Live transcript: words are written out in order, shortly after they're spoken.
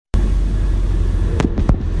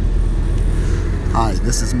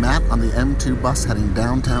This is Matt on the M2 bus heading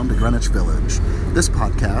downtown to Greenwich Village. This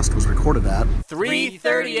podcast was recorded at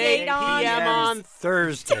 3:38 p.m. on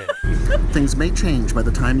Thursday. Things may change by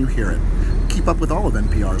the time you hear it. Keep up with all of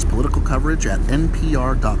NPR's political coverage at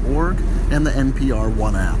npr.org and the NPR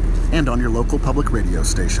One app, and on your local public radio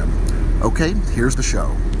station. Okay, here's the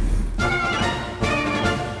show.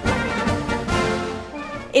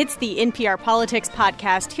 It's the NPR Politics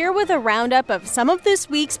Podcast, here with a roundup of some of this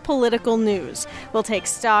week's political news. We'll take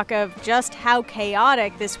stock of just how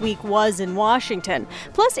chaotic this week was in Washington,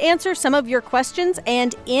 plus answer some of your questions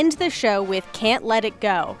and end the show with Can't Let It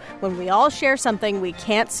Go, when we all share something we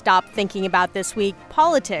can't stop thinking about this week,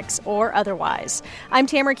 politics or otherwise. I'm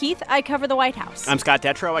Tamara Keith. I cover the White House. I'm Scott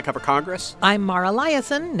Detrow. I cover Congress. I'm Mara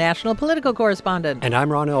Liasson, national political correspondent. And I'm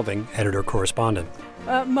Ron Elving, editor-correspondent.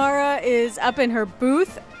 Mara is up in her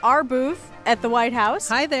booth, our booth, at the White House.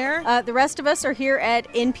 Hi there. The rest of us are here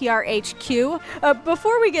at NPR HQ.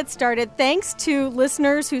 Before we get started, thanks to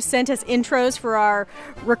listeners who sent us intros for our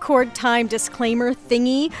record time disclaimer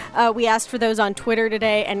thingy. We asked for those on Twitter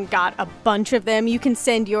today and got a bunch of them. You can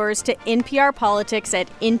send yours to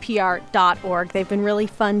nprpolitics@npr.org. They've been really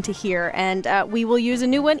fun to hear, and we will use a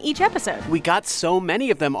new one each episode. We got so many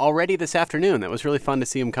of them already this afternoon. That was really fun to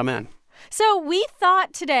see them come in. So we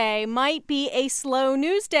thought today might be a slow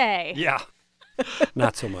news day. Yeah,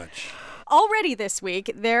 not so much. Already this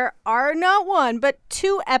week, there are not one, but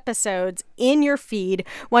two episodes in your feed.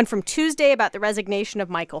 One from Tuesday about the resignation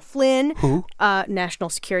of Michael Flynn,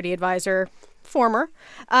 National Security Advisor, former,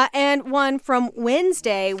 and one from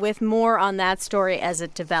Wednesday with more on that story as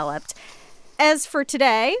it developed. As for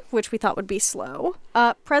today, which we thought would be slow,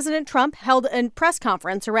 President Trump held a press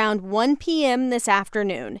conference around 1 p.m. this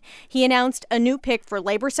afternoon. He announced a new pick for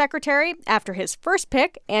Labor Secretary after his first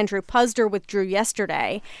pick, Andrew Puzder, withdrew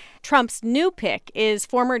yesterday. Trump's new pick is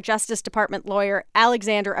former Justice Department lawyer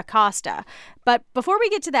Alexander Acosta. But before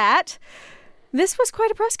we get to that, this was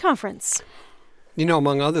quite a press conference. You know,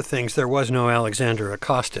 among other things, there was no Alexander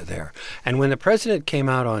Acosta there. And when the president came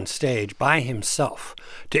out on stage by himself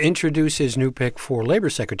to introduce his new pick for Labor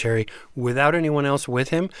Secretary without anyone else with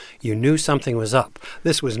him, you knew something was up.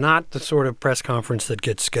 This was not the sort of press conference that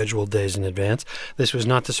gets scheduled days in advance. This was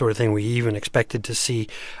not the sort of thing we even expected to see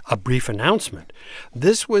a brief announcement.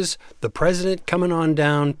 This was the president coming on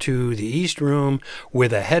down to the East Room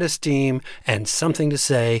with a head of steam and something to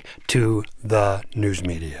say to the news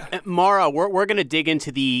media. Mara, we're going to dig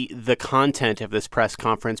into the content of this press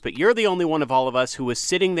conference, but you're the only one of all of us who was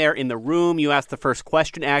sitting there in the room. You asked the first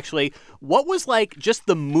question, actually. What was just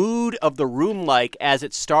the mood of the room like as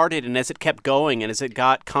it started and as it kept going and as it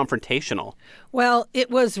got confrontational? Well, it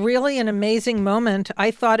was really an amazing moment. I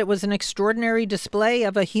thought it was an extraordinary display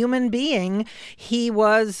of a human being. He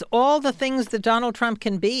was all the things that Donald Trump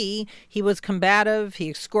can be. He was combative. He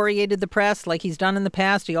excoriated the press like he's done in the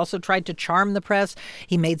past. He also tried to charm the press.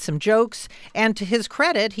 He made some jokes. And to his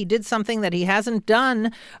credit, he did something that he hasn't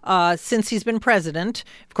done since he's been president.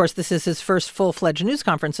 Of course, this is his first full-fledged news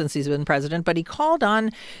conference since he's been president, but he called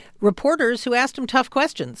on reporters who asked him tough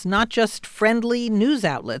questions, not just friendly news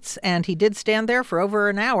outlets. And he did stand there for over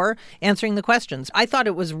an hour answering the questions. I thought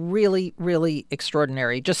it was really, really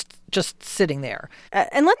extraordinary, just sitting there.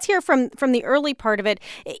 And let's hear from the early part of it.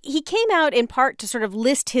 He came out in part to sort of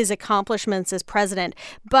list his accomplishments as president.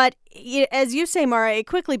 But as you say, Mara, it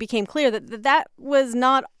quickly became clear that was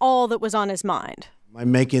not all that was on his mind.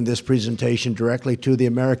 I'm making this presentation directly to the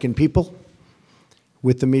American people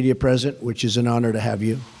with the media present, which is an honor to have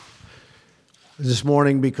you this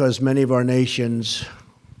morning, because many of our nation's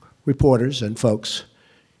reporters and folks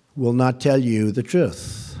will not tell you the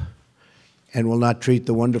truth and will not treat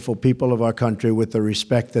the wonderful people of our country with the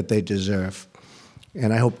respect that they deserve.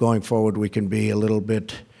 And I hope going forward we can be a little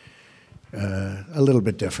bit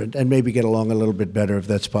different and maybe get along a little bit better if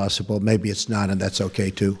that's possible. Maybe it's not, and that's okay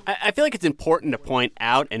too. I feel like it's important to point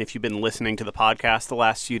out, and if you've been listening to the podcast the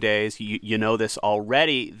last few days, you know this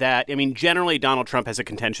already, that, generally Donald Trump has a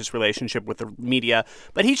contentious relationship with the media,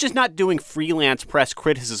 but he's just not doing freelance press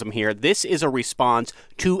criticism here. This is a response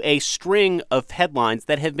to a string of headlines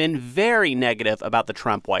that have been very negative about the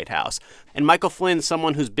Trump White House. And Michael Flynn,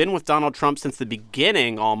 someone who's been with Donald Trump since the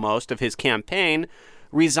beginning almost of his campaign,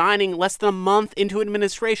 resigning less than a month into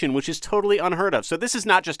administration, which is totally unheard of. So this is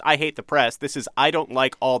not just I hate the press. This is I don't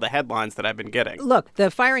like all the headlines that I've been getting. Look,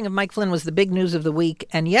 the firing of Mike Flynn was the big news of the week.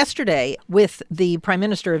 And yesterday, with the Prime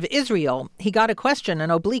Minister of Israel, he got a question,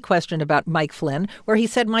 an oblique question about Mike Flynn, where he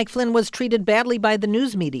said Mike Flynn was treated badly by the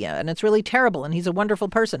news media, and it's really terrible, and he's a wonderful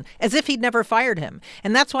person, as if he'd never fired him.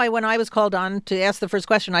 And that's why when I was called on to ask the first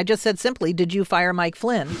question, I just said simply, did you fire Mike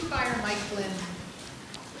Flynn? Did you fire Mike Flynn?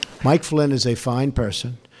 Mike Flynn is a fine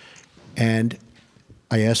person, and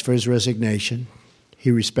I asked for his resignation.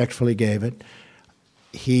 He respectfully gave it.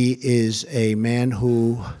 He is a man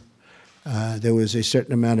who there was a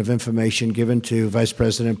certain amount of information given to Vice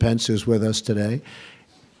President Pence, who's with us today,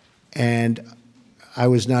 and I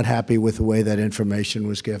was not happy with the way that information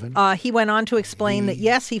was given. He went on to explain that,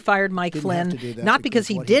 yes, he fired Mike Flynn, not because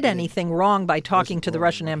he did anything wrong by talking to the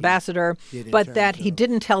Russian ambassador, but that he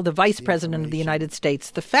didn't tell the Vice President of the United States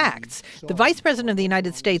the facts. The Vice President of the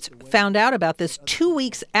United States found out about this 2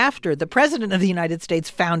 weeks after the President of the United States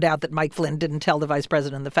found out that Mike Flynn didn't tell the Vice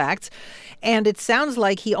President the facts. And it sounds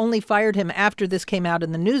like he only fired him after this came out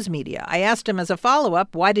in the news media. I asked him as a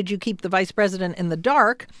follow-up, why did you keep the Vice President in the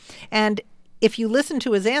dark? And if you listen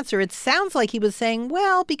to his answer, it sounds like he was saying,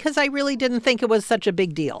 well, because I really didn't think it was such a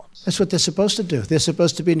big deal. That's what they're supposed to do. They're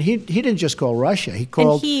supposed to be, and he didn't just call Russia. He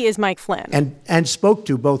called. And he is Mike Flynn. And spoke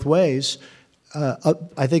to both ways.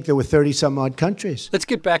 I think there were 30-some-odd countries. Let's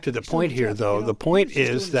get back to the point here, though. The point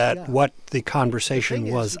is that what the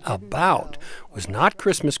conversation was about was not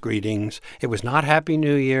Christmas greetings. It was not Happy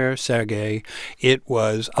New Year, Sergei. It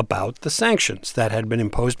was about the sanctions that had been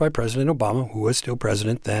imposed by President Obama, who was still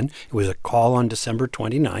president then. It was a call on December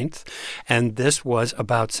 29th, and this was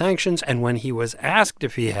about sanctions. And when he was asked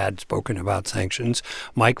if he had spoken about sanctions,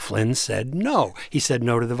 Mike Flynn said no. He said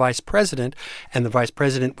no to the vice president, and the vice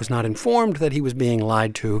president was not informed that he was being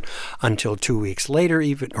lied to until 2 weeks later,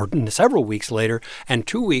 or several weeks later, and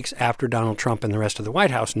 2 weeks after Donald Trump and the rest of the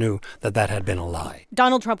White House knew that that had been a lie.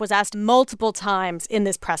 Donald Trump was asked multiple times in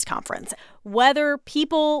this press conference whether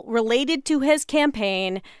people related to his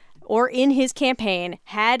campaign or in his campaign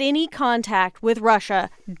had any contact with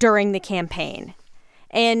Russia during the campaign.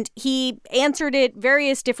 And he answered it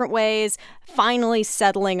various different ways, finally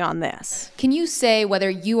settling on this. Can you say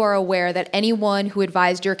whether you are aware that anyone who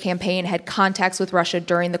advised your campaign had contacts with Russia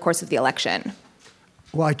during the course of the election?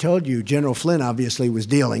 Well, I told you, General Flynn obviously was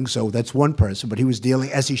dealing, so that's one person, but he was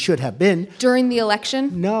dealing as he should have been. During the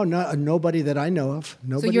election? No, nobody that I know of.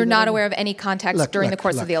 So you're not aware of any contacts during the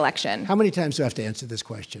course of the election? How many times do I have to answer this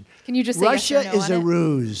question? Can you just say Russia yes or no is a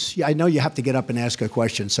ruse. Yeah, I know you have to get up and ask a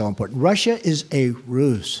question, so important. Russia is a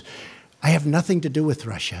ruse. I have nothing to do with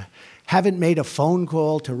Russia. Haven't made a phone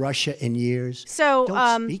call to Russia in years. So,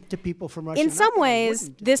 don't speak to people from Russia. In some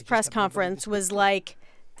ways, this press conference was like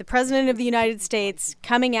the President of the United States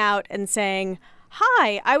coming out and saying,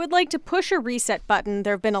 hi, I would like to push a reset button.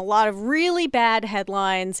 There have been a lot of really bad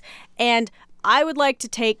headlines, and I would like to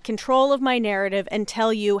take control of my narrative and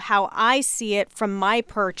tell you how I see it from my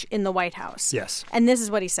perch in the White House. Yes. And this is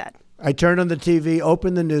what he said. I turn on the TV,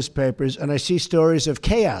 open the newspapers, and I see stories of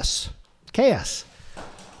chaos. Chaos.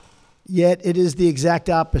 Yet it is the exact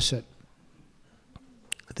opposite.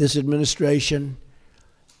 This administration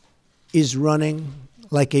is running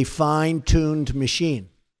like a fine-tuned machine.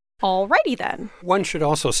 Alrighty then. One should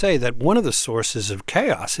also say that one of the sources of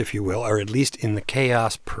chaos, if you will, or at least in the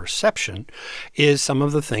chaos perception, is some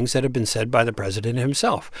of the things that have been said by the president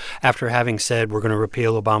himself. After having said we're going to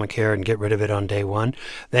repeal Obamacare and get rid of it on day one,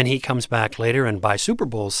 then he comes back later and by Super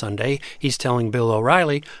Bowl Sunday, he's telling Bill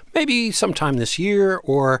O'Reilly, maybe sometime this year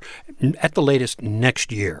or at the latest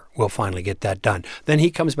next year, we'll finally get that done. Then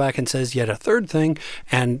he comes back and says yet a third thing,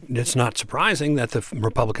 and it's not surprising that the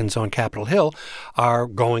Republicans on Capitol Hill are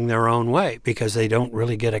going their own way because they don't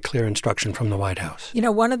really get a clear instruction from the White House. You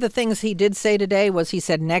know, one of the things he did say today was he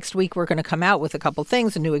said next week we're going to come out with a couple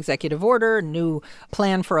things, a new executive order, a new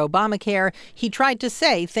plan for Obamacare. He tried to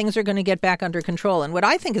say things are going to get back under control. And what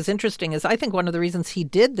I think is interesting is I think one of the reasons he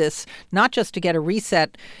did this, not just to get a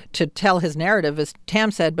reset to tell his narrative, as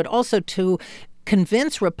Tam said, but also to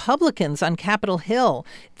convince Republicans on Capitol Hill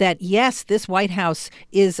that, yes, this White House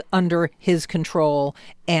is under his control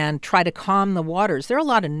and try to calm the waters. There are a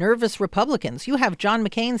lot of nervous Republicans. You have John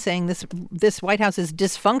McCain saying this White House is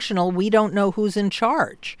dysfunctional. We don't know who's in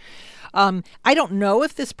charge. I don't know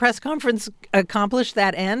if this press conference accomplished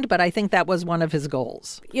that end, but I think that was one of his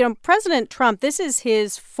goals. You know, President Trump, this is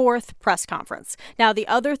his fourth press conference. Now, the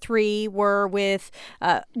other three were with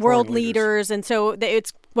world leaders, and so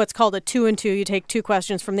it's what's called a 2 and 2. You take 2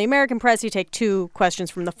 questions from the American press, you take 2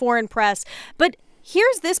 questions from the foreign press. But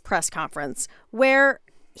here's this press conference where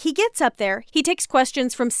he gets up there, he takes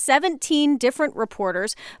questions from 17 different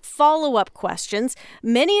reporters, follow-up questions.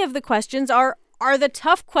 Many of the questions are the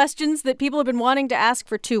tough questions that people have been wanting to ask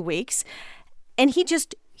for 2 weeks. And he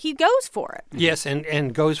he goes for it. Yes,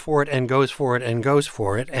 and goes for it and goes for it and goes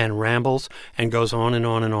for it and rambles and goes on and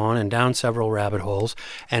on and on and down several rabbit holes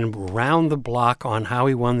and round the block on how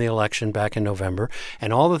he won the election back in November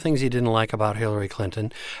and all the things he didn't like about Hillary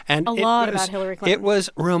Clinton. And about Hillary Clinton. It was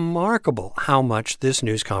remarkable how much this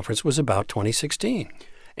news conference was about 2016.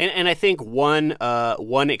 And I think one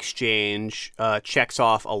exchange checks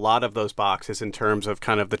off a lot of those boxes in terms of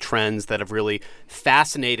kind of the trends that have really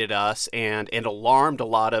fascinated us and alarmed a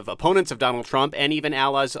lot of opponents of Donald Trump and even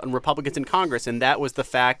allies and Republicans in Congress. And that was the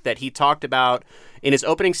fact that he talked about, in his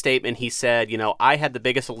opening statement, he said, I had the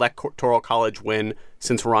biggest electoral college win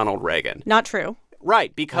since Ronald Reagan. Not true.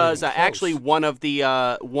 Right, because actually one of the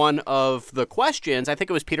questions, I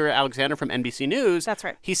think it was Peter Alexander from NBC News. That's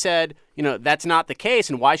right. He said, that's not the case,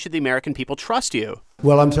 and why should the American people trust you?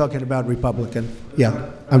 Well, I'm talking about Republican.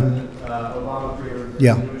 Yeah.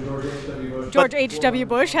 Yeah. George H.W.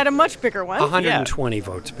 Bush had a much bigger one. 120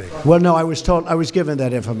 votes big. Well, no, I was given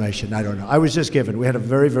that information. I don't know. I was just given. We had a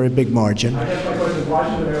very, very big margin. I guess my question is,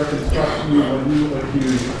 why should Americans trust you when you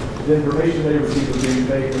accuse the information they receive of being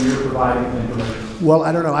fake when you're providing information? Well,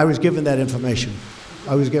 I don't know. I was given that information.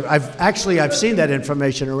 I've seen that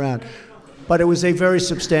information around, but it was a very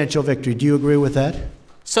substantial victory. Do you agree with that?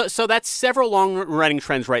 So that's several long-running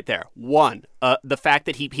trends right there. One, the fact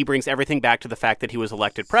that he brings everything back to the fact that he was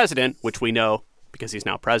elected president, which we know because he's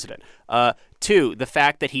now president. Two, the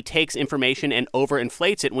fact that he takes information and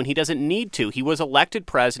overinflates it when he doesn't need to. He was elected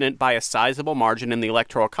president by a sizable margin in the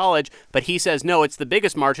Electoral College, but he says, no, it's the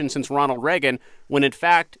biggest margin since Ronald Reagan, when in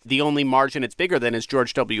fact the only margin it's bigger than is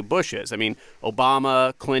George W. Bush's. I mean,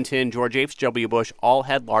 Obama, Clinton, George H.W. Bush all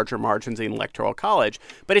had larger margins in the Electoral College,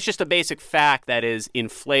 but it's just a basic fact that is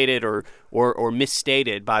inflated or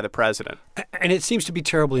misstated by the president. And it seems to be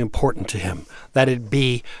terribly important to him that it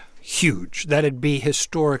be huge, that it be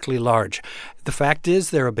historically large. The fact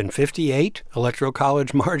is there have been 58 Electoral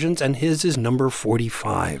College margins, and his is number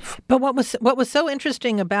 45. But what was so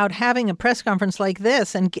interesting about having a press conference like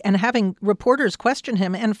this and having reporters question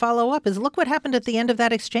him and follow up is look what happened at the end of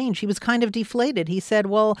that exchange. He was kind of deflated. He said,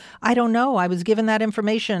 well, I don't know. I was given that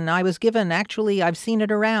information. Actually, I've seen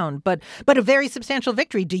it around. But a very substantial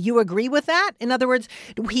victory. Do you agree with that? In other words,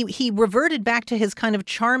 he reverted back to his kind of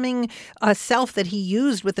charming self that he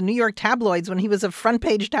used with the New York tabloids when he was a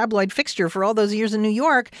front-page tabloid fixture for all those years in New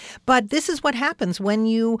York. But this is what happens when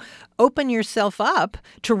you open yourself up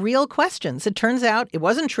to real questions. It turns out it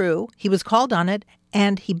wasn't true. He was called on it,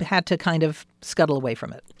 and he had to kind of scuttle away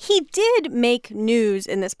from it. He did make news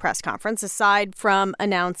in this press conference, aside from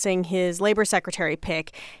announcing his labor secretary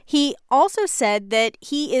pick. He also said that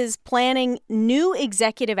he is planning new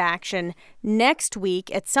executive action next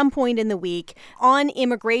week, at some point in the week, on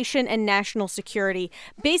immigration and national security.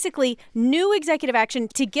 Basically, new executive action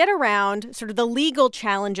to get around sort of the legal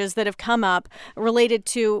challenges that have come up related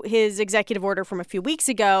to his executive order from a few weeks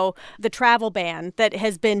ago, the travel ban that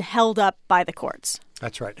has been held up by the courts.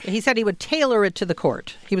 That's right. He said he would tailor it to the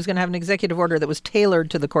court. He was going to have an executive order that was tailored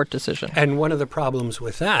to the court decision. And one of the problems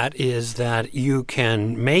with that is that you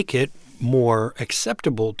can make it more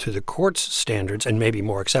acceptable to the court's standards and maybe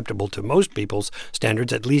more acceptable to most people's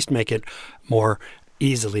standards, at least make it more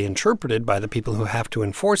easily interpreted by the people who have to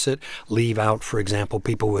enforce it, leave out, for example,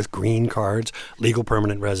 people with green cards, legal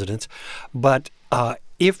permanent residents. But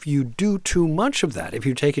if you do too much of that, if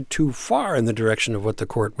you take it too far in the direction of what the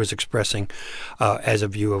court was expressing as a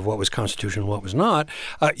view of what was constitutional and what was not,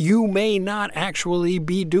 you may not actually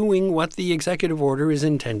be doing what the executive order is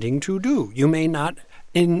intending to do. You may not,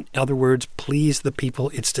 in other words, please the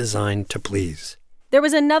people it's designed to please. There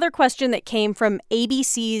was another question that came from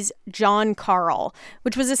ABC's John Carl,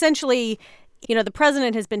 which was essentially, the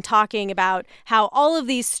president has been talking about how all of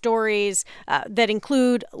these stories that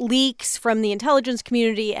include leaks from the intelligence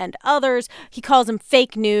community and others, he calls them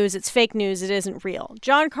fake news. It's fake news. It isn't real.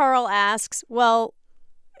 John Carl asks, well,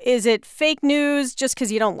 is it fake news just because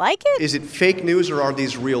you don't like it? Is it fake news or are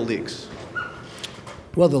these real leaks?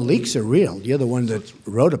 Well, the leaks are real. You're the one that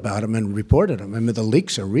wrote about them and reported them. I mean, the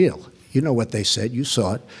leaks are real. You know what they said. You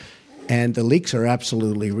saw it. And the leaks are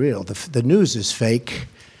absolutely real. The news is fake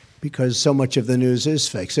because so much of the news is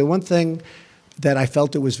fake. So one thing that I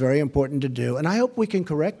felt it was very important to do, and I hope we can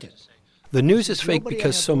correct it. The news is fake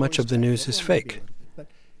because so much of the news is fake.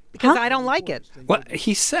 Because I don't like it. Well,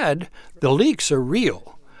 he said the leaks are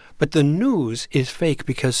real, but the news is fake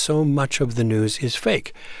because so much of the news is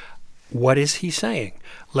fake. What is he saying?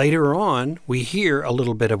 Later on, we hear a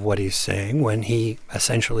little bit of what he's saying when he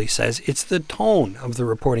essentially says it's the tone of the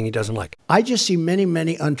reporting he doesn't like. I just see many,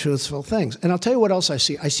 many untruthful things. And I'll tell you what else I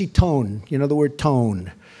see. I see tone. You know the word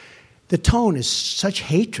tone. The tone is such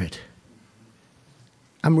hatred.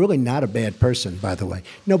 I'm really not a bad person, by the way.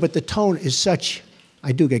 No, but the tone is such,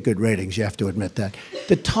 I do get good ratings, you have to admit that.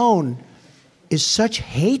 The tone is such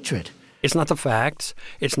hatred. It's not the facts.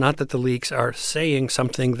 It's not that the leaks are saying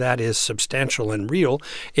something that is substantial and real.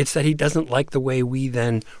 It's that he doesn't like the way we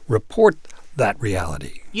then report that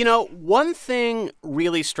reality. You know, one thing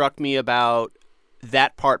really struck me about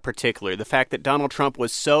that part particularly, the fact that Donald Trump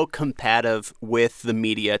was so combative with the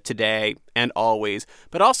media today and always,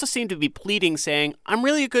 but also seemed to be pleading, saying, I'm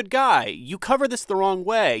really a good guy. You cover this the wrong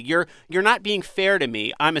way. You're not being fair to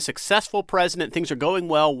me. I'm a successful president. Things are going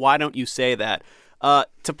well. Why don't you say that?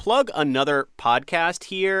 To plug another podcast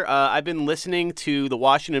here, I've been listening to the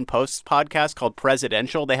Washington Post's podcast called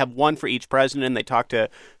Presidential. They have one for each president, and they talk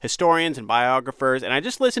to historians and biographers. And I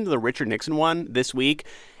just listened to the Richard Nixon one this week,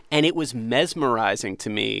 and it was mesmerizing to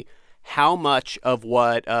me how much of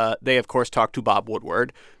what they, of course, talked to Bob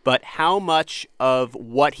Woodward, but how much of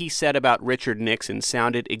what he said about Richard Nixon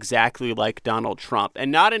sounded exactly like Donald Trump.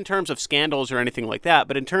 And not in terms of scandals or anything like that,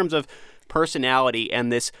 but in terms of personality and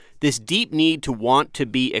this deep need to want to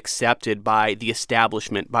be accepted by the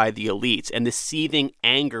establishment, by the elites, and this seething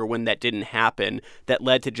anger when that didn't happen that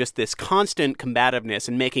led to just this constant combativeness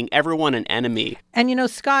and making everyone an enemy. And, you know,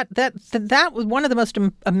 Scott, that was one of the most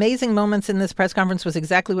amazing moments in this press conference was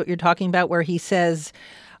exactly what you're talking about, where he says,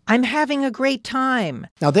 I'm having a great time.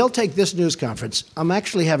 Now, they'll take this news conference. I'm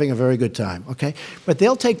actually having a very good time, okay? But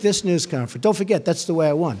they'll take this news conference. Don't forget, that's the way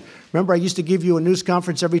I won. Remember, I used to give you a news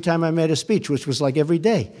conference every time I made a speech, which was like every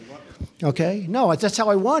day. Okay? No, that's how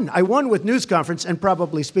I won. I won with news conference and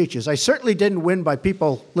probably speeches. I certainly didn't win by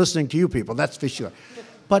people listening to you people, that's for sure.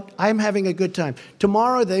 But I'm having a good time.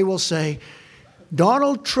 Tomorrow they will say,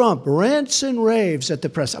 Donald Trump rants and raves at the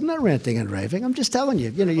press. I'm not ranting and raving. I'm just telling you,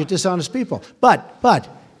 you're dishonest people. But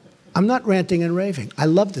I'm not ranting and raving. I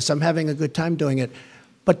love this. I'm having a good time doing it.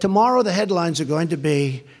 But tomorrow the headlines are going to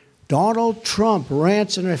be Donald Trump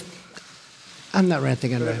rants and raves. I'm not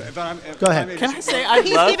ranting and raving. Go ahead. Can I say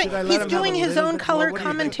He's doing his own color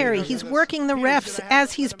commentary. He's working the refs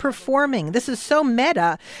as he's performing. This is so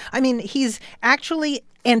meta. I mean, he's actually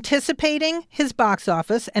anticipating his box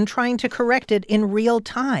office and trying to correct it in real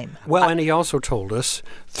time. Well, and he also told us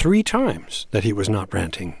 3 times that he was not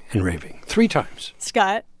ranting and raving. 3 times.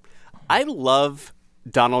 Scott? I love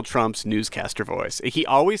Donald Trump's newscaster voice. He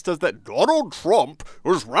always does that, Donald Trump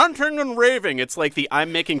was ranting and raving. It's like the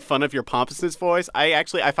I'm making fun of your pompousness voice. I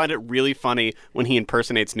find it really funny when he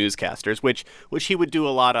impersonates newscasters, which he would do a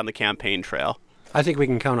lot on the campaign trail. I think we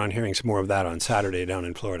can count on hearing some more of that on Saturday down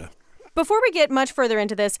in Florida. Before we get much further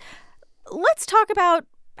into this, let's talk about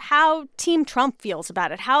how Team Trump feels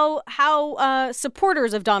about it, how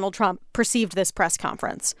supporters of Donald Trump perceived this press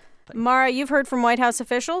conference. Mara, you've heard from White House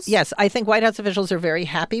officials? Yes, I think White House officials are very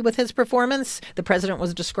happy with his performance. The president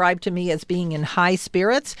was described to me as being in high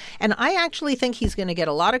spirits, and I actually think he's going to get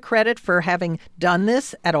a lot of credit for having done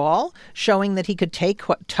this at all, showing that he could take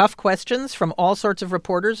tough questions from all sorts of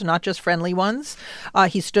reporters, not just friendly ones.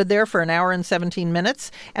 He stood there for 1 hour and 17 minutes,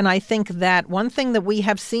 and I think that one thing that we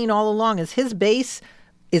have seen all along is his base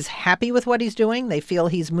is happy with what he's doing. They feel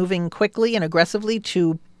he's moving quickly and aggressively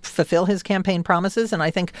to fulfill his campaign promises. And I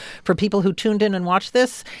think for people who tuned in and watched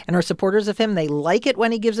this and are supporters of him, they like it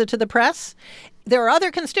when he gives it to the press. There are other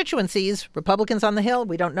constituencies, Republicans on the Hill.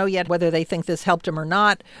 We don't know yet whether they think this helped him or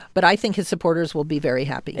not, but I think his supporters will be very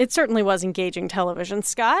happy. It certainly was engaging television,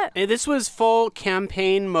 Scott. This was full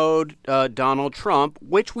campaign mode Donald Trump,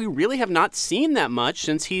 which we really have not seen that much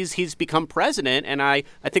since he's become president, and I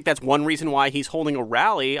think that's one reason why he's holding a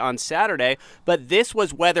rally on Saturday. But this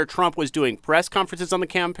was whether Trump was doing press conferences on the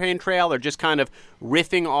campaign trail or just kind of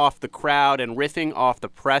riffing off the crowd and riffing off the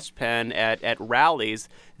press pen at rallies.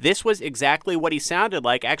 This was exactly what he sounded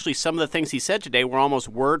like. Actually, some of the things he said today were almost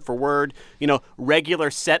word for word, regular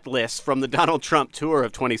set lists from the Donald Trump tour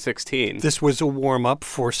of 2016. This was a warm-up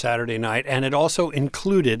for Saturday night, and it also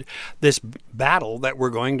included this battle that we're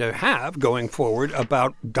going to have going forward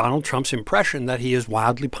about Donald Trump's impression that he is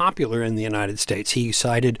wildly popular in the United States. He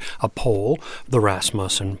cited a poll, the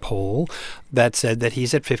Rasmussen poll, that said that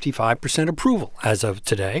he's at 55% approval as of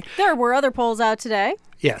today. There were other polls out today.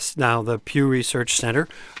 Yes. Now, the Pew Research Center,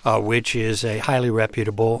 which is a highly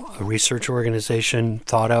reputable research organization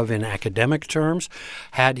thought of in academic terms,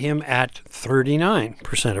 had him at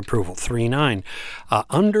 39% approval, 39,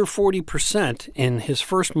 under 40% in his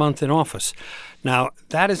first month in office. Now,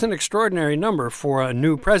 that is an extraordinary number for a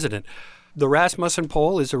new president. The Rasmussen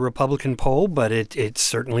poll is a Republican poll, but it's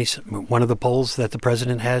certainly one of the polls that the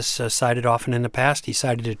president has cited often in the past. He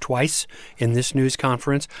cited it twice in this news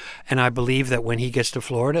conference, and I believe that when he gets to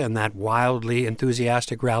Florida and that wildly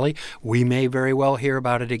enthusiastic rally, we may very well hear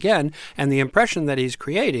about it again. And the impression that he's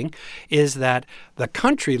creating is that the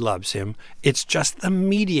country loves him. It's just the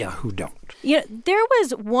media who don't. There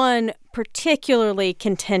was one particularly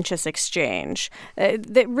contentious exchange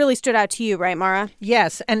that really stood out to you, right, Mara?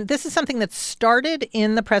 Yes, and this is something that started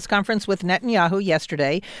in the press conference with Netanyahu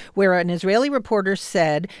yesterday, where an Israeli reporter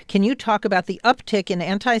said, can you talk about the uptick in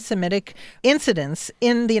anti-Semitic incidents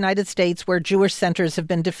in the United States where Jewish centers have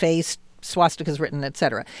been defaced, swastikas written,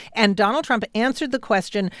 etc. And Donald Trump answered the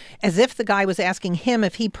question as if the guy was asking him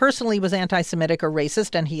if he personally was anti-Semitic or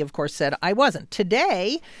racist, and he, of course, said, I wasn't.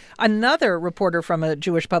 Today, another reporter from a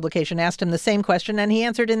Jewish publication asked him the same question, and he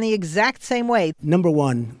answered in the exact same way. Number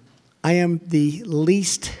one, I am the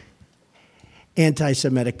least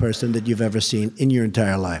anti-Semitic person that you've ever seen in your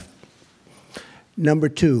entire life. Number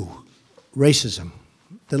two, racism,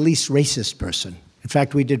 the least racist person. In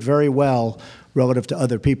fact, we did very well relative to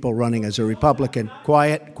other people running as a Republican.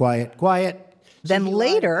 Quiet, quiet, quiet. Then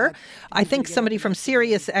later, I think somebody from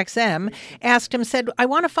Sirius XM asked him, said, I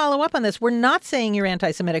want to follow up on this. We're not saying you're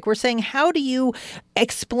anti-Semitic. We're saying, how do you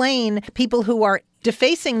explain people who are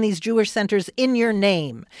defacing these Jewish centers in your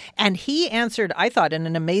name? And he answered, I thought, in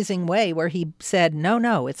an amazing way, where he said,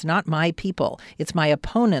 no, it's not my people. It's my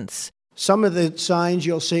opponents. Some of the signs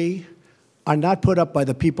you'll see are not put up by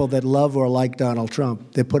the people that love or like Donald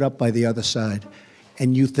Trump. They're put up by the other side.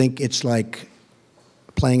 And you think it's like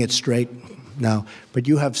playing it straight? No. But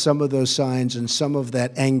you have some of those signs, and some of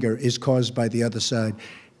that anger is caused by the other side.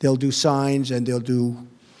 They'll do signs and they'll do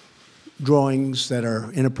drawings that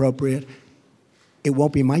are inappropriate. It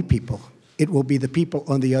won't be my people. It will be the people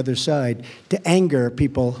on the other side to anger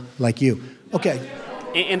people like you. Okay.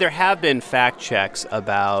 And there have been fact checks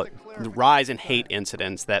about the rise in hate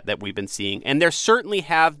incidents that we've been seeing. And there certainly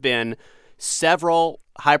have been several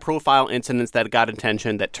high-profile incidents that got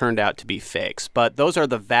attention that turned out to be fakes. But those are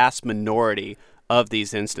the vast minority of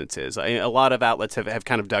these instances. A lot of outlets have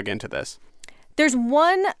kind of dug into this. There's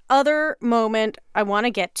one other moment I want to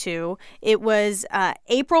get to. It was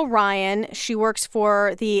April Ryan. She works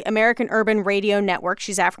for the American Urban Radio Network.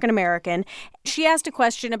 She's African-American. She asked a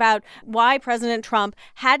question about why President Trump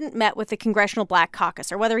hadn't met with the Congressional Black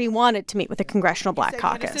Caucus, or whether he wanted to meet with the Congressional Black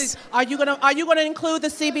Caucus. Are you going to include the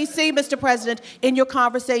CBC, Mr. President, in your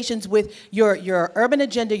conversations with your urban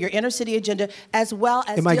agenda, your inner city agenda, as well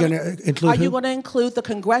as... Am I going to include Are you going to include the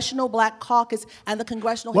Congressional Black Caucus and the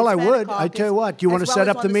Congressional Well, Hispanic I would. Caucus, I tell you what. Do you want to set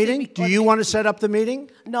up the meeting? Do you want to set up the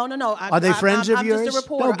meeting? No. Are they friends of yours? I'm just a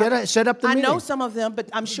reporter. No, set up the meeting. I know some of them, but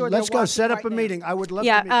I'm sure Let's they're go set up right a meeting. I would love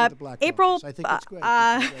to meet with the Black April, Caucus. I think it's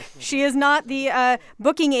great. She is not the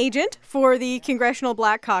booking agent for the Congressional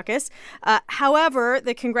Black Caucus. However,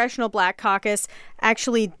 the Congressional Black Caucus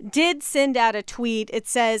actually did send out a tweet. It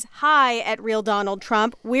says, "Hi, at Real Donald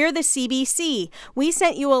Trump. We're the CBC. We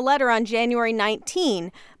sent you a letter on January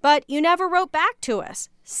 19, but you never wrote back to us.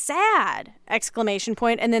 Sad!" exclamation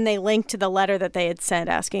point. And then they linked to the letter that they had sent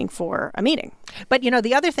asking for a meeting. But,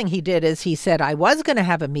 the other thing he did is he said, I was going to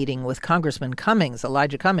have a meeting with Congressman Cummings,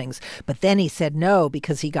 Elijah Cummings, but then he said no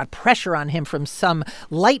because he got pressure on him from some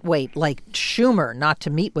lightweight like Schumer not to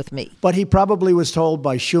meet with me. But he probably was told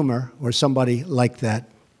by Schumer or somebody like that,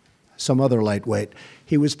 some other lightweight.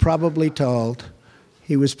 He was probably told,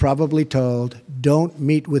 don't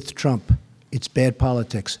meet with Trump. It's bad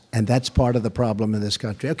politics, and that's part of the problem in this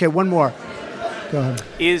country. Okay, one more. Go ahead.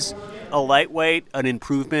 Is a lightweight an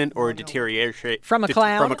improvement or a deterioration? From a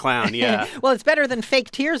clown? From a clown, yeah. Well, it's better than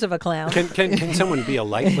fake tears of a clown. Can someone be a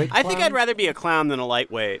lightweight clown? I think I'd rather be a clown than a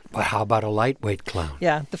lightweight. But how about a lightweight clown?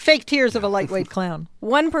 Yeah, the fake tears of a lightweight clown.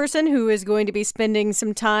 One person who is going to be spending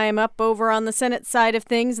some time up over on the Senate side of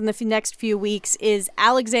things in the next few weeks is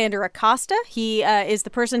Alexander Acosta. He is the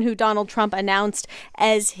person who Donald Trump announced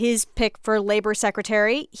as his pick for labor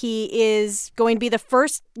secretary. He is going to be the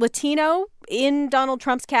first Latino in Donald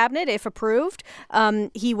Trump's cabinet, if approved.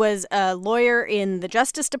 He was a lawyer in the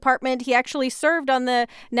Justice Department. He actually served on the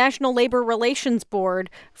National Labor Relations Board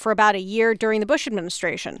for about a year during the Bush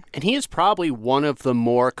administration. And he is probably one of the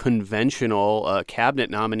more conventional cabinet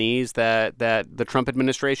nominees that the Trump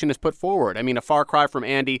administration has put forward. I mean, a far cry from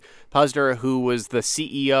Andy Puzder, who was the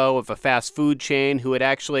CEO of a fast food chain, who had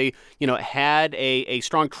actually, had a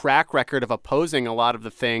strong track record of opposing a lot of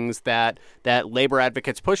the things that labor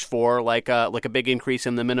advocates push for, like a big increase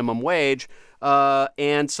in the minimum wage,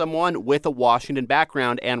 and someone with a Washington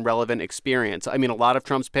background and relevant experience. I mean, a lot of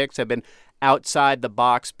Trump's picks have been outside the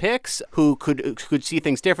box picks who could see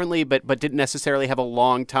things differently, but didn't necessarily have a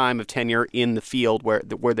long time of tenure in the field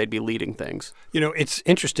where they'd be leading things. It's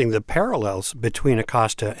interesting, the parallels between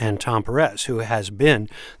Acosta and Tom Perez, who has been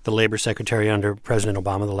the labor secretary under President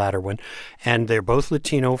Obama, the latter one, and they're both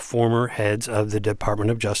Latino former heads of the Department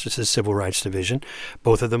of Justice's Civil Rights Division,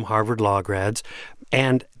 both of them Harvard Law grads.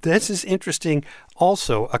 And this is interesting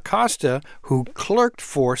also. Acosta, who clerked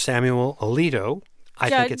for Samuel Alito, I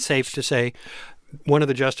think it's safe to say, one of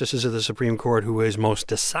the justices of the Supreme Court who is most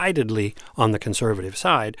decidedly on the conservative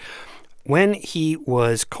side, when he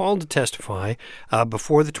was called to testify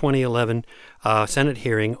before the 2011 Senate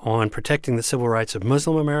hearing on protecting the civil rights of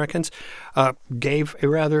Muslim Americans, gave a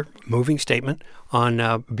rather moving statement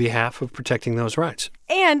on behalf of protecting those rights.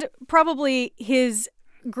 And probably his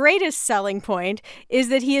greatest selling point is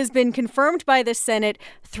that he has been confirmed by the Senate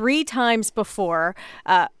 3 times before.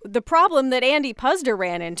 The problem that Andy Puzder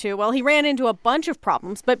ran into, well, he ran into a bunch of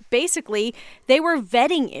problems, but basically they were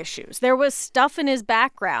vetting issues. There was stuff in his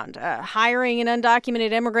background, hiring an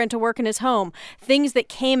undocumented immigrant to work in his home, things that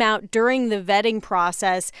came out during the vetting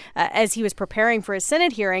process as he was preparing for his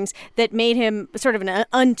Senate hearings that made him sort of an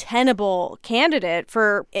untenable candidate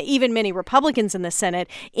for even many Republicans in the Senate,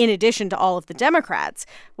 in addition to all of the Democrats.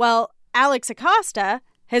 Well, Alex Acosta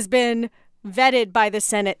has been vetted by the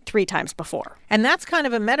Senate 3 times before. And that's kind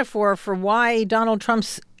of a metaphor for why Donald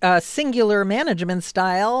Trump's singular management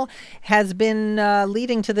style has been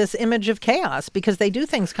leading to this image of chaos, because they do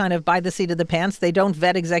things kind of by the seat of the pants. They don't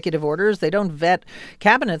vet executive orders. They don't vet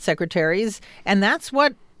cabinet secretaries. And that's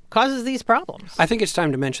what causes these problems. I think it's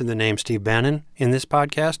time to mention the name Steve Bannon in this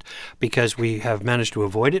podcast, because we have managed to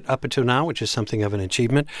avoid it up until now, which is something of an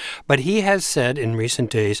achievement. But he has said in recent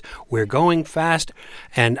days, we're going fast.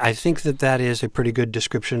 And I think that is a pretty good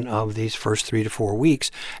description of these first 3 to 4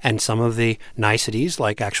 weeks. And some of the niceties,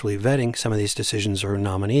 like actually vetting some of these decisions or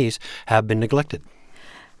nominees, have been neglected.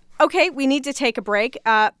 Okay, we need to take a break,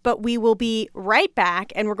 but we will be right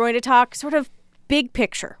back. And we're going to talk sort of big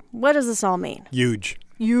picture. What does this all mean? Huge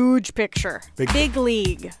picture. Big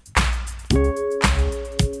league.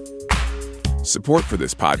 Support for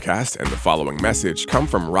this podcast and the following message come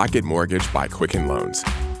from Rocket Mortgage by Quicken Loans.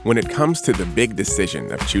 When it comes to the big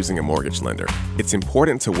decision of choosing a mortgage lender, it's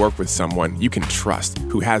important to work with someone you can trust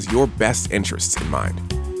who has your best interests in mind.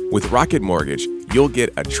 With Rocket Mortgage, you'll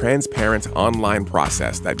get a transparent online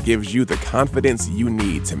process that gives you the confidence you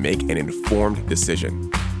need to make an informed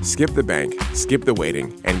decision. Skip the bank, skip the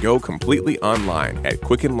waiting, and go completely online at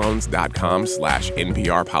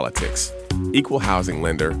quickenloans.com/NPRpolitics. Equal housing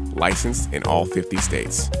lender, licensed in all 50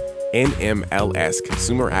 states.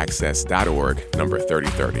 NMLSconsumeraccess.org, number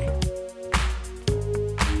 3030.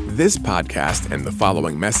 This podcast and the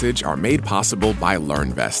following message are made possible by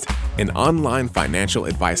LearnVest, an online financial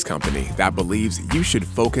advice company that believes you should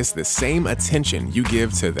focus the same attention you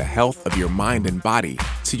give to the health of your mind and body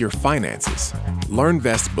to your finances.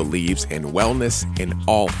 LearnVest believes in wellness in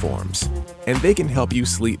all forms, and they can help you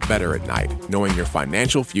sleep better at night knowing your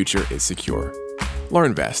financial future is secure.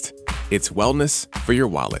 LearnVest, it's wellness for your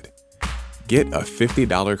wallet. Get a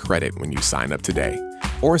 $50 credit when you sign up today,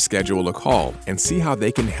 or schedule a call and see how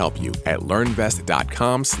they can help you at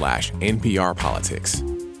learnvest.com/NPRpolitics.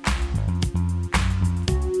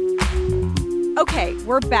 Okay,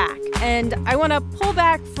 we're back, and I want to pull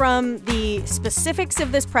back from the specifics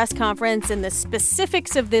of this press conference and the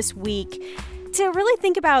specifics of this week to really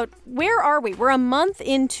think about, where are we? We're a month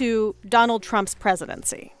into Donald Trump's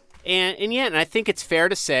presidency. And I think it's fair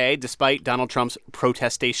to say, despite Donald Trump's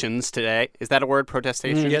protestations today, is that a word,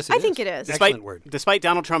 protestation? Yes, I think it is. Excellent word. Despite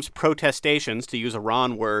Donald Trump's protestations, to use a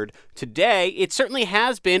Ron word, today, it certainly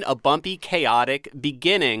has been a bumpy, chaotic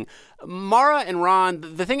beginning. Mara and Ron,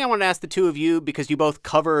 the thing I want to ask the two of you, because you both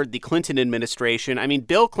covered the Clinton administration, I mean,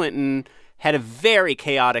 Bill Clinton had a very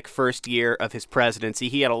chaotic first year of his presidency.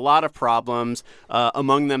 He had a lot of problems,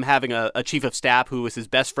 among them having a chief of staff who was his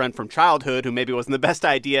best friend from childhood, who maybe wasn't the best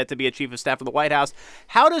idea to be a chief of staff of the White House.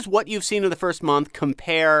 How does what you've seen in the first month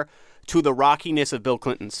compare to the rockiness of Bill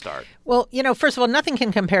Clinton's start? Well, first of all, nothing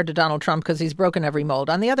can compare to Donald Trump because he's broken every mold.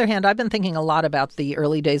 On the other hand, I've been thinking a lot about the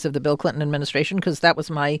early days of the Bill Clinton administration because that was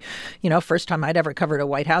my, first time I'd ever covered a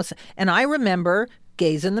White House. And I remember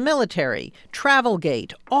gays in the military,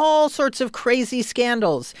 Travelgate, all sorts of crazy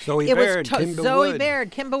scandals. Zoe Baird,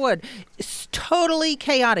 Kimba Wood. It's totally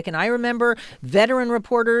chaotic. And I remember veteran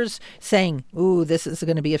reporters saying, ooh, this is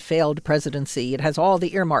going to be a failed presidency. It has all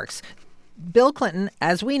the earmarks. Bill Clinton,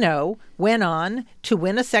 as we know, went on to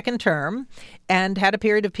win a second term and had a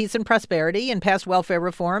period of peace and prosperity and passed welfare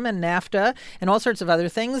reform and NAFTA and all sorts of other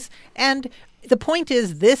things. And the point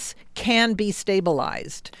is, this can be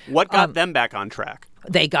stabilized. What got them back on track?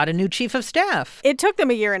 They got a new chief of staff. It took them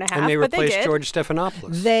a year and a half, and they but replaced they did. George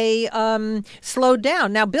Stephanopoulos. They slowed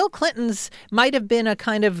down. Now, Bill Clinton's might have been a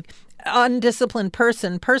kind of undisciplined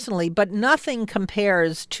person personally, but nothing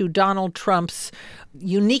compares to Donald Trump's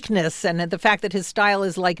uniqueness and the fact that his style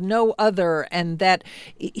is like no other and that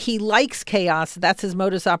he likes chaos. That's his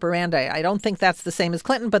modus operandi. I don't think that's the same as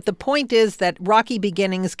Clinton, but the point is that rocky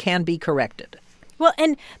beginnings can be corrected. Well,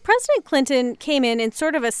 and President Clinton came in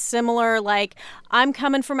sort of a similar, like, I'm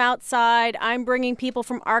coming from outside. I'm bringing people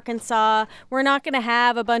from Arkansas. We're not going to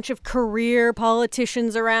have a bunch of career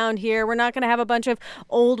politicians around here. We're not going to have a bunch of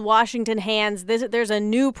old Washington hands. There's a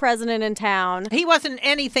new president in town. He wasn't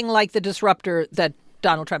anything like the disruptor that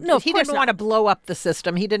Donald Trump. No, he didn't want to blow up the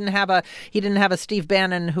system. He didn't have a Steve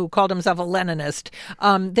Bannon who called himself a Leninist.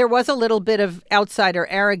 There was a little bit of outsider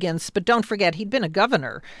arrogance, but don't forget he'd been a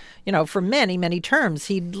governor, for many, many terms.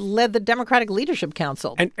 He led the Democratic Leadership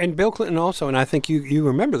Council. And Bill Clinton also, and I think you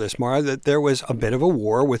remember this, Mara, that there was a bit of a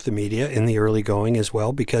war with the media in the early going as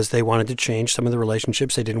well because they wanted to change some of the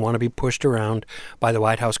relationships. They didn't want to be pushed around by the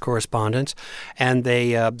White House correspondents, and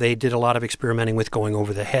they did a lot of experimenting with going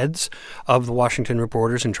over the heads of the Washington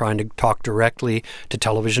reporters and trying to talk directly to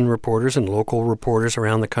television reporters and local reporters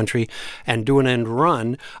around the country and do an end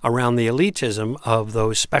run around the elitism of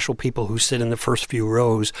those special people who sit in the first few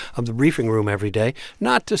rows of the briefing room every day,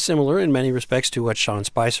 not dissimilar in many respects to what Sean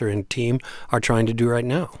Spicer and team are trying to do right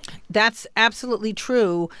now. That's absolutely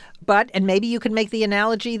true. And maybe you could make the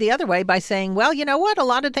analogy the other way by saying, well, you know what? A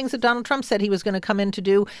lot of things that Donald Trump said he was going to come in to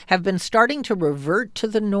do have been starting to revert to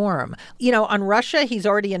the norm. On Russia, he's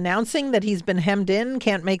already announcing that he's been hemmed in,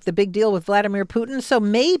 can't make the big deal with Vladimir Putin. So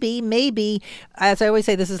maybe, as I always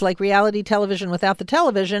say, this is like reality television without the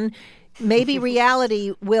television. Maybe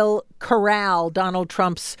reality will corral Donald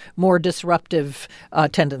Trump's more disruptive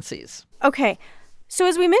tendencies. Okay. So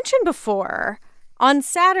as we mentioned before, on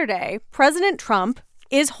Saturday, President Trump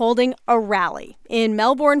is holding a rally in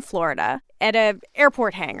Melbourne, Florida, at an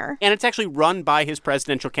airport hangar. And it's actually run by his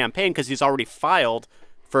presidential campaign because he's already filed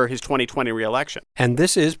for his 2020 reelection. And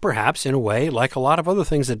this is perhaps, in a way, like a lot of other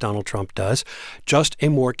things that Donald Trump does, just a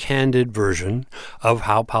more candid version of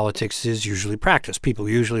how politics is usually practiced. People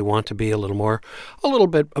usually want to be a little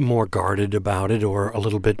bit more guarded about it, or a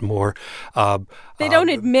little bit more. They don't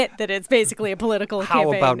admit that it's basically a political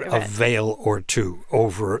campaign. How about event. a veil or two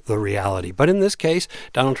over the reality? But in this case,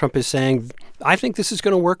 Donald Trump is saying, I think this is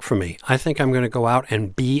going to work for me. I think I'm going to go out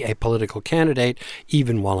and be a political candidate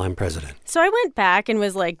even while I'm president. So I went back and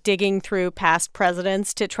was digging through past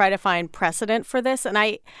presidents to try to find precedent for this. And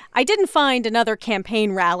I didn't find another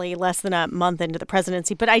campaign rally less than a month into the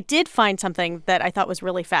presidency, but I did find something that I thought was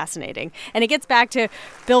really fascinating. And it gets back to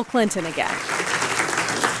Bill Clinton again.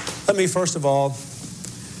 Let me first of all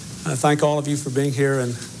thank all of you for being here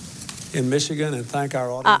in Michigan, and thank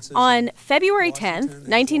our audiences. On February 10th,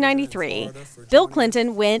 1993, Bill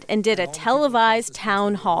Clinton went and did a televised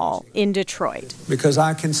town hall in Detroit. Because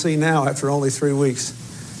I can see now, after only 3 weeks,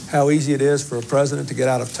 how easy it is for a president to get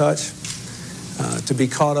out of touch, to be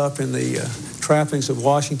caught up in the trappings of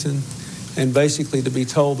Washington, and basically to be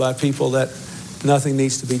told by people that nothing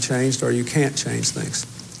needs to be changed or you can't change things.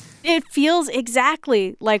 It feels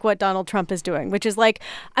exactly like what Donald Trump is doing, which is I'm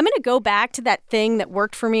going to go back to that thing that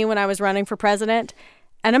worked for me when I was running for president,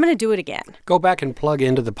 and I'm going to do it again. Go back and plug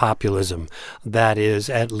into the populism that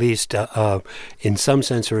is, at least in some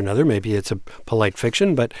sense or another, maybe it's a polite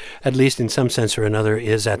fiction, but at least in some sense or another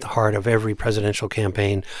is at the heart of every presidential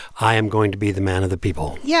campaign. I am going to be the man of the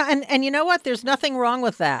people. Yeah, and you know what? There's nothing wrong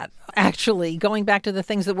with that. Actually, going back to the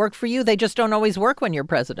things that work for you, they just don't always work when you're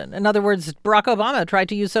president. In other words, Barack Obama tried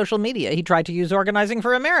to use social media. He tried to use Organizing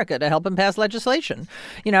for America to help him pass legislation.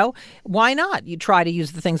 Why not? You try to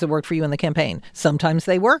use the things that work for you in the campaign. Sometimes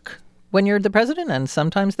they work when you're the president, and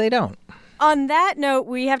sometimes they don't. On that note,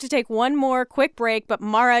 we have to take one more quick break. But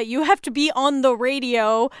Mara, you have to be on the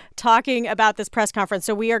radio talking about this press conference.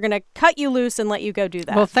 So we are going to cut you loose and let you go do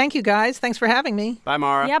that. Well, thank you, guys. Thanks for having me. Bye,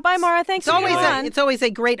 Mara. Yeah, bye, Mara. Thanks for coming on. It's always a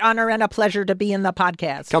great honor and a pleasure to be in the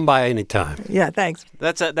podcast. Come by anytime. Yeah, thanks.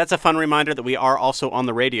 That's a fun reminder that we are also on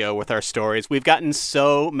the radio with our stories. We've gotten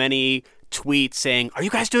so many tweets saying, are you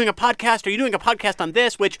guys doing a podcast? Are you doing a podcast on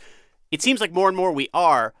this? Which it seems like more and more we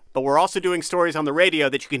are. But we're also doing stories on the radio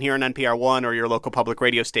that you can hear on NPR One or your local public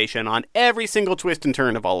radio station on every single twist and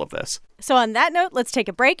turn of all of this. So on that note, let's take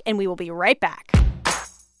a break, and we will be right back.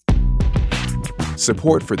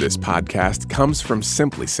 Support for this podcast comes from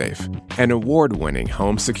SimpliSafe, an award-winning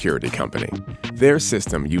home security company. Their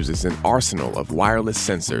system uses an arsenal of wireless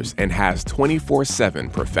sensors and has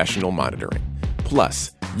 24/7 professional monitoring.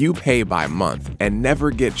 Plus, you pay by month and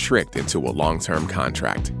never get tricked into a long-term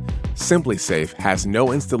contract. SimpliSafe has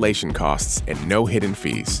no installation costs and no hidden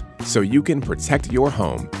fees, so you can protect your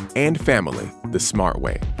home and family the smart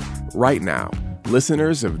way. Right now,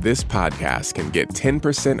 listeners of this podcast can get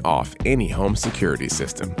 10% off any home security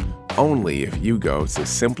system, only if you go to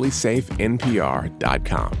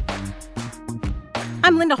simplysafenpr.com.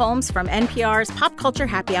 I'm Linda Holmes from NPR's Pop Culture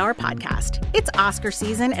Happy Hour podcast. It's Oscar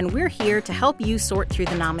season, and we're here to help you sort through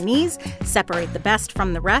the nominees, separate the best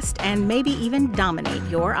from the rest, and maybe even dominate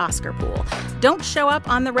your Oscar pool. Don't show up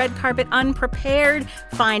on the red carpet unprepared.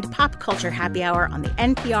 Find Pop Culture Happy Hour on the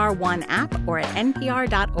NPR One app or at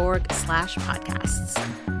npr.org/podcasts.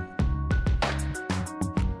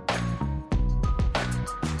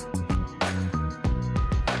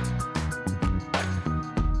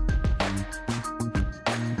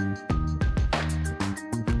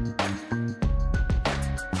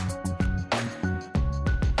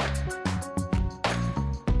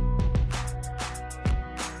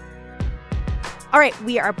 All right,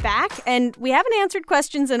 we are back, and we haven't answered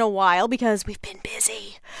questions in a while because we've been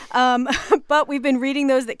busy. But we've been reading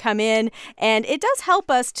those that come in, and it does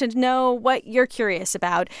help us to know what you're curious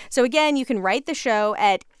about. So again, you can write the show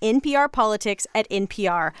at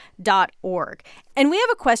nprpolitics@npr.org. And we have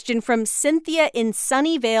a question from Cynthia in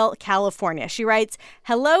Sunnyvale, California. She writes,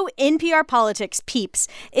 "Hello, NPR Politics peeps.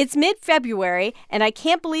 It's mid-February, and I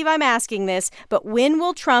can't believe I'm asking this, but when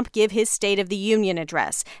will Trump give his State of the Union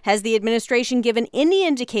address? Has the administration given any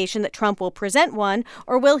indication that Trump will present one,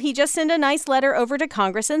 or will he just send a nice letter over to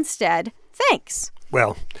Congress instead? Thanks."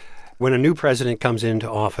 Well, when a new president comes into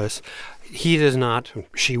office,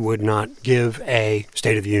 she would not give a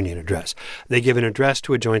State of the Union address. They give an address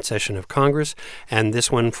to a joint session of Congress, and this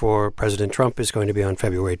one for President Trump is going to be on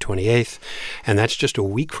February 28th, and that's just a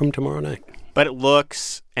week from tomorrow night. But it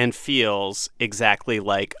looks and feels exactly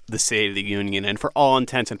like the State of the Union. And for all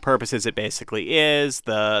intents and purposes, it basically is.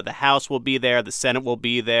 The House will be there. The Senate will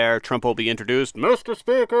be there. Trump will be introduced. Mr.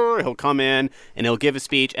 Speaker. He'll come in and he'll give a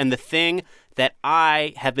speech. And the thing that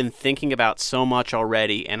I have been thinking about so much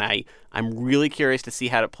already, and I'm really curious to see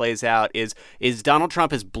how it plays out, is Donald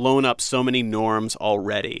Trump has blown up so many norms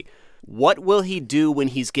already. What will he do when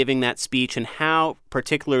he's giving that speech, and how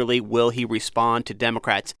particularly will he respond to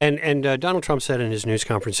Democrats? And Donald Trump said in his news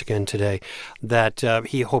conference again today that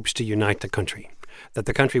he hopes to unite the country, that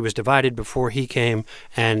the country was divided before he came,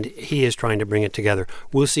 and he is trying to bring it together.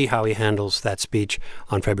 We'll see how he handles that speech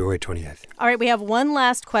on February 28th. All right, we have one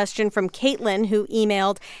last question from Caitlin, who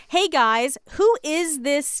emailed, "Hey guys, who is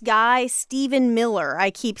this guy Stephen Miller I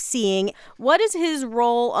keep seeing? What is his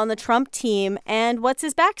role on the Trump team, and what's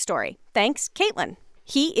his backstory? Thanks, Caitlin."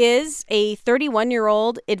 He is a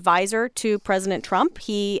 31-year-old advisor to President Trump.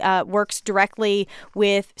 He works directly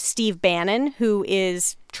with Steve Bannon, who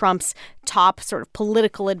is Trump's top sort of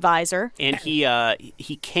political advisor. And he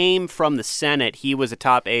came from the Senate. He was a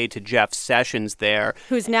top aide to Jeff Sessions there.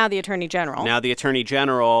 Who's now the Attorney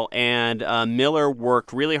General. And Miller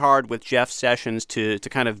worked really hard with Jeff Sessions to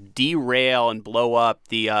kind of derail and blow up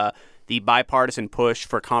the bipartisan push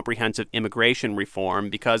for comprehensive immigration reform,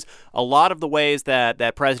 because a lot of the ways that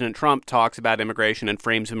President Trump talks about immigration and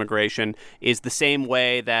frames immigration is the same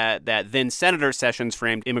way that then Senator Sessions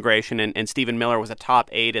framed immigration, and Stephen Miller was a top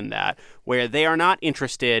aide in that, where they are not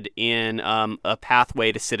interested in a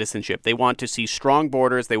pathway to citizenship. They want to see strong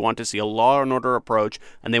borders, they want to see a law and order approach,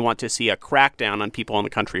 and they want to see a crackdown on people in the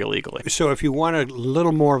country illegally. So if you want a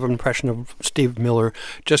little more of an impression of Steve Miller,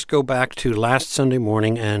 just go back to last Sunday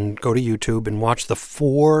morning and go to YouTube and watch the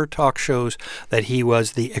 4 talk shows that he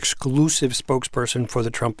was the exclusive spokesperson for the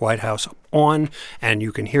Trump White House on, and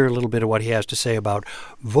you can hear a little bit of what he has to say about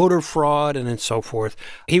voter fraud and so forth.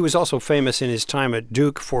 He was also famous in his time at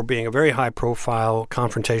Duke for being a very high-profile,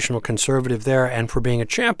 confrontational conservative there, and for being a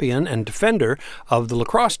champion and defender of the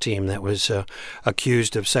lacrosse team that was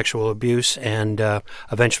accused of sexual abuse, and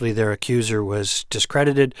eventually their accuser was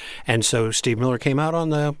discredited, and so Steve Miller came out on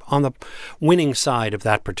the winning side of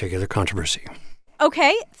that particular controversy.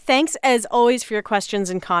 Okay, thanks as always for your questions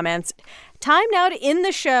and comments. Time now to end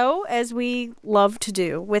the show, as we love to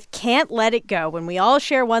do, with Can't Let It Go, when we all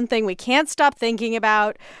share one thing we can't stop thinking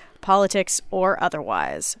about, politics or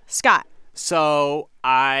otherwise. Scott. So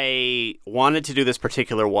I wanted to do this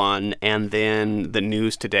particular one, and then the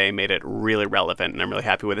news today made it really relevant, and I'm really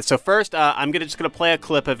happy with it. So first, I'm just going to play a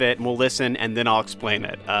clip of it, and we'll listen, and then I'll explain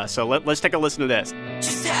it. So let's take a listen to this.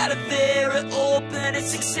 Just had a very open and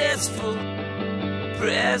successful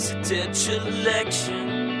presidential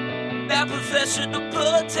election. That professional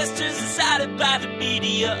protesters decided by the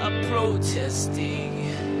media are protesting.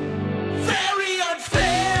 Very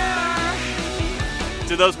unfair.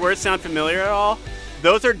 Do those words sound familiar at all?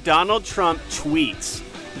 Those are Donald Trump tweets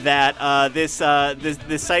that this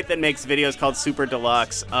site that makes videos called Super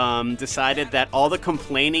Deluxe decided that all the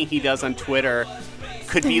complaining he does on Twitter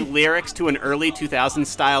could be lyrics to an early 2000s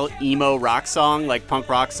style emo rock song, like punk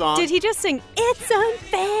rock song. Did he just sing "It's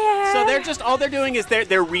Unfair"? So they're just, all they're doing is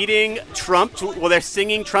they're reading they're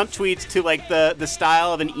singing Trump tweets to like the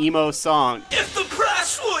style of an emo song. If the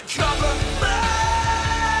press would cover me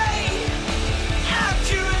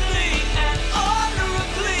accurately and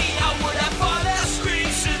honorably, I would have all their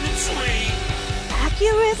screens in the tweet.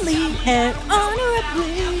 Accurately and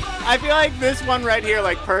honorably. I feel like this one right here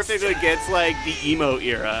like perfectly gets like the emo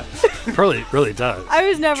era. Really does. I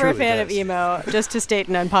was never a Truly fan does. of emo, just to state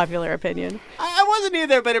an unpopular opinion. I wasn't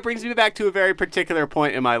either, but it brings me back to a very particular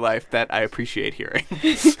point in my life that I appreciate hearing.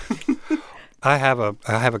 I have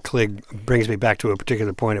a clip brings me back to a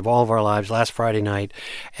particular point of all of our lives. Last Friday night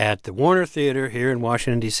at the Warner Theater here in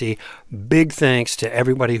Washington, D.C. Big thanks to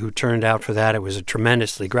everybody who turned out for that. It was a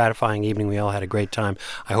tremendously gratifying evening. We all had a great time.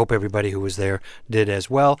 I hope everybody who was there did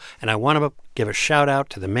as well. And I want to give a shout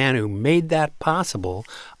out to the man who made that possible,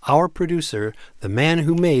 our producer, the man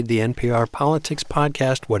who made the NPR Politics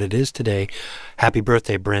podcast what it is today. Happy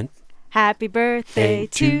birthday, Brent. Happy birthday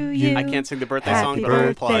to you. I can't sing the birthday Happy song, but I'll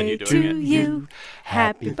applaud you doing it. You.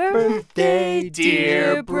 Happy birthday,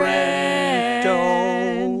 dear Brent.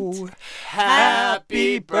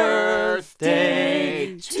 Happy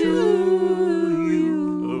birthday to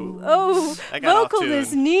you. Oh, that got off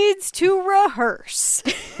vocalist tune. needs to rehearse.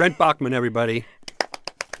 Brent Bachman, everybody.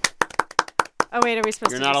 Oh, wait, are we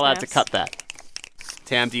supposed You're to not do allowed snaps? to cut that.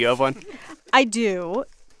 Tam, do you have one? I do.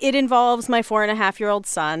 It involves my 4.5-year-old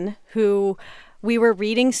son, who we were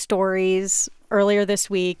reading stories earlier this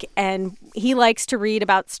week, and he likes to read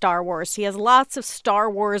about Star Wars. He has lots of Star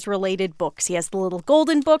Wars related books. He has the little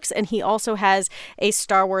golden books, and he also has a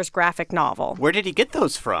Star Wars graphic novel. Where did he get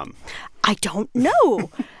those from? I don't know.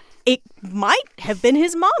 It might have been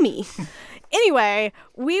his mommy. Anyway,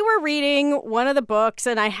 we were reading one of the books,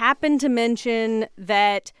 and I happened to mention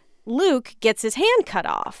that Luke gets his hand cut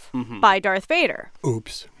off by Darth Vader.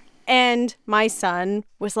 Oops. And my son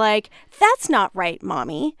was like, "That's not right,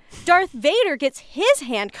 Mommy. Darth Vader gets his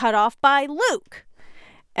hand cut off by Luke."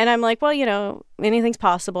 And I'm like, "Well, you know, anything's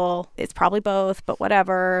possible. It's probably both, but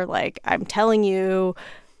whatever. Like, I'm telling you,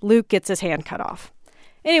 Luke gets his hand cut off."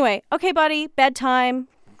 Anyway, okay, buddy, bedtime.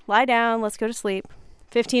 Lie down. Let's go to sleep.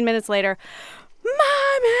 15 minutes later,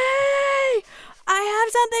 "Mommy, I have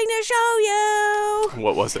something to show you."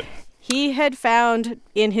 What was it? He had found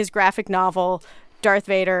in his graphic novel Darth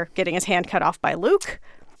Vader getting his hand cut off by Luke.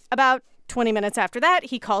 About 20 minutes after that,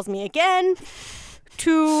 he calls me again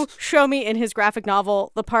to show me in his graphic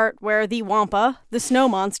novel the part where the Wampa, the snow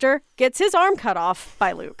monster, gets his arm cut off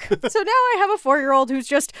by Luke. So now I have a 4-year-old who's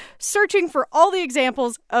just searching for all the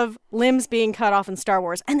examples of limbs being cut off in Star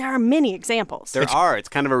Wars, and there are many examples. There are. It's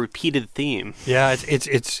kind of a repeated theme. Yeah,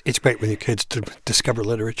 it's great when your kids discover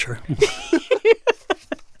literature.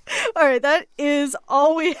 All right, that is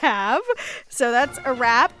all we have. So that's a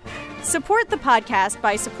wrap. Support the podcast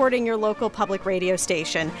by supporting your local public radio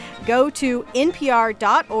station. Go to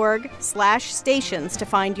npr.org/stations to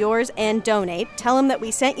find yours and donate. Tell them that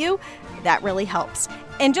we sent you. That really helps.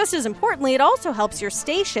 And just as importantly, it also helps your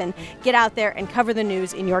station get out there and cover the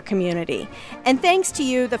news in your community. And thanks to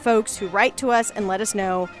you, the folks who write to us and let us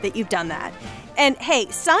know that you've done that. And hey,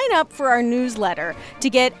 sign up for our newsletter to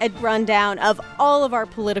get a rundown of all of our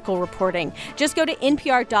political reporting. Just go to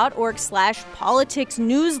npr.org/politics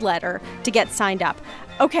newsletter to get signed up.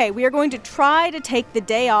 Okay, we are going to try to take the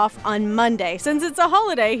day off on Monday since it's a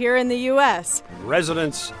holiday here in the U.S.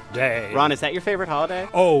 President's Day. Ron, is that your favorite holiday?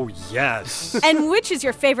 Oh, yes. And which is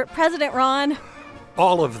your favorite president, Ron?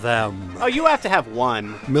 All of them. Oh, you have to have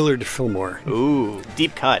one. Millard Fillmore. Ooh,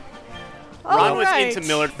 deep cut. All Ron right. was into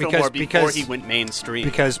Millard Fillmore before he went mainstream.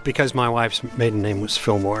 Because my wife's maiden name was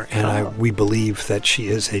Fillmore, and we believe that she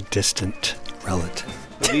is a distant relative.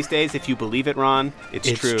 But these days, if you believe it, Ron,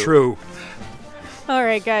 it's true. It's true. All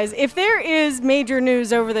right, guys, if there is major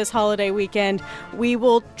news over this holiday weekend, we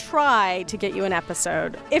will try to get you an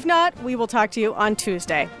episode. If not, we will talk to you on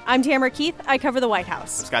Tuesday. I'm Tamara Keith. I cover the White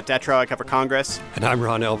House. I'm Scott Detrow. I cover Congress. And I'm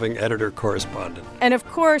Ron Elving, editor-correspondent. And of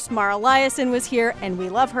course, Mara Liasson was here, and we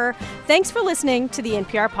love her. Thanks for listening to the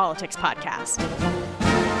NPR Politics Podcast.